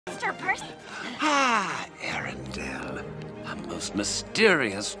Mr. Percy. Ah, Arundel, a most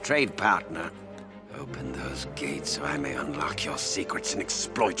mysterious trade partner. Open those gates so I may unlock your secrets and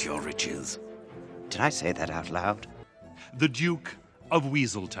exploit your riches. Did I say that out loud? The Duke of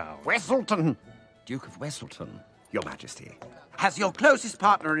Wesleton. Wesleton! Duke of Wesleton, Your Majesty. As your closest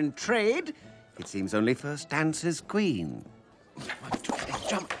partner in trade, it seems only first dances queen.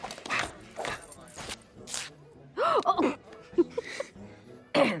 Jump. Oh.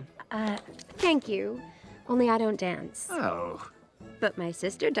 Thank you. Only I don't dance. Oh. But my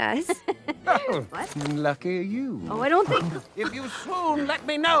sister does. Oh. What? Lucky you. Oh, I don't think... If you swoon, let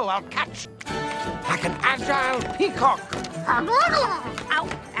me know. I'll catch. Like an agile peacock. Ow,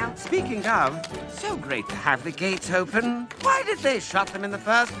 ow. Speaking of, so great to have the gates open. Why did they shut them in the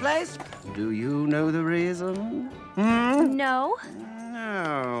first place? Do you know the reason? No.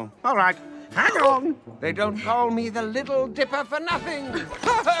 No. All right. Hang on. They don't call me the Little Dipper for nothing.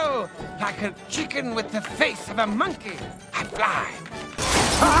 Oh, like a chicken with the face of a monkey, I fly.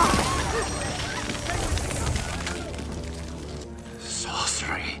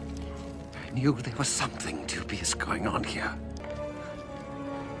 Sorcery. I knew there was something dubious going on here.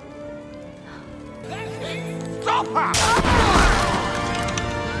 Stop her!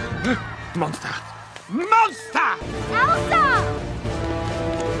 Monster! Monster! Elsa!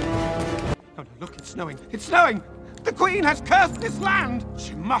 Oh, no, look, it's snowing. It's snowing! The Queen has cursed this land!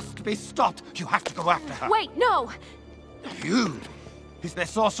 She must be stopped. You have to go after her. Wait, no! You! Is there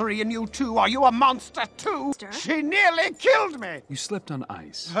sorcery in you, too? Are you a monster, too? Monster? She nearly killed me! You slipped on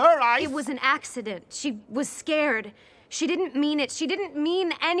ice. Her ice? It was an accident. She was scared. She didn't mean it. She didn't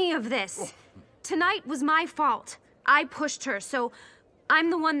mean any of this. Tonight was my fault. I pushed her, so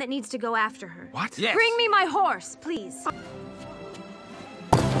I'm the one that needs to go after her. What? Yes. Bring me my horse, please.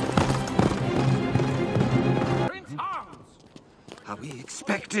 Are we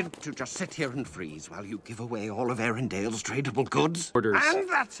expected to just sit here and freeze while you give away all of Arundale's tradable goods? Orders. And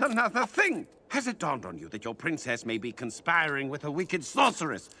that's another thing. Has it dawned on you that your princess may be conspiring with a wicked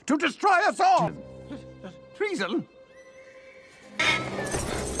sorceress to destroy us all? Treason?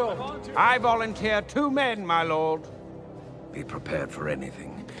 I volunteer 2 men, my lord. Be prepared for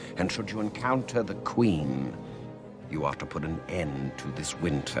anything. And should you encounter the Queen, you are to put an end to this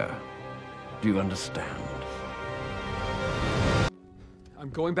winter. Do you understand? I'm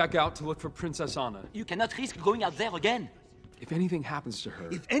going back out to look for Princess Anna. You cannot risk going out there again. If anything happens to her...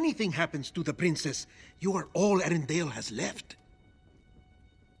 If anything happens to the princess, you are all Arundale has left.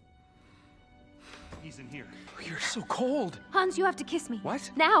 He's in here. You're so cold. Hans, you have to kiss me.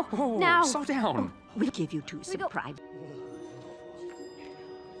 What? Now. Oh, now. slow down. We'll give you 2 surprise.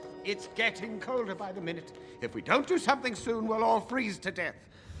 It's getting colder by the minute. If we don't do something soon, we'll all freeze to death.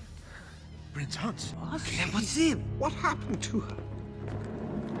 Prince Hans. What's it? What happened to her?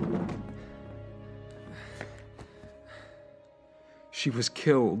 She was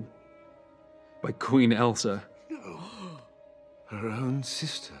killed by Queen Elsa. No. Her own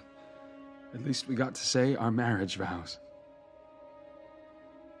sister. At least we got to say our marriage vows.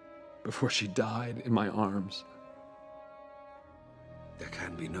 Before she died in my arms. There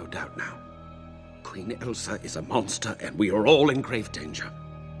can be no doubt now. Queen Elsa is a monster, and we are all in grave danger.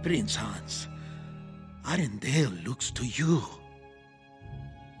 Prince Hans, Arundale looks to you.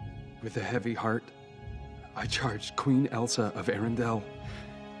 With a heavy heart, I charged Queen Elsa of Arundel.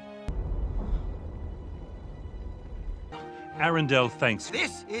 Arundel thanks you.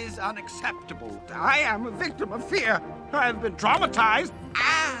 This is unacceptable. I am a victim of fear. I've been traumatized.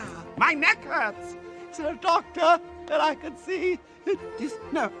 Ah, my neck hurts. Is there a doctor that I can see?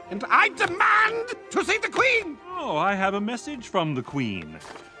 No, and I demand to see the Queen! Oh, I have a message from the Queen.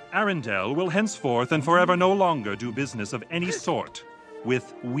 Arundel will henceforth and forever no longer do business of any sort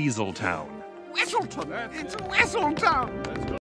with Wesleton. Wesleton! It's Wesleton!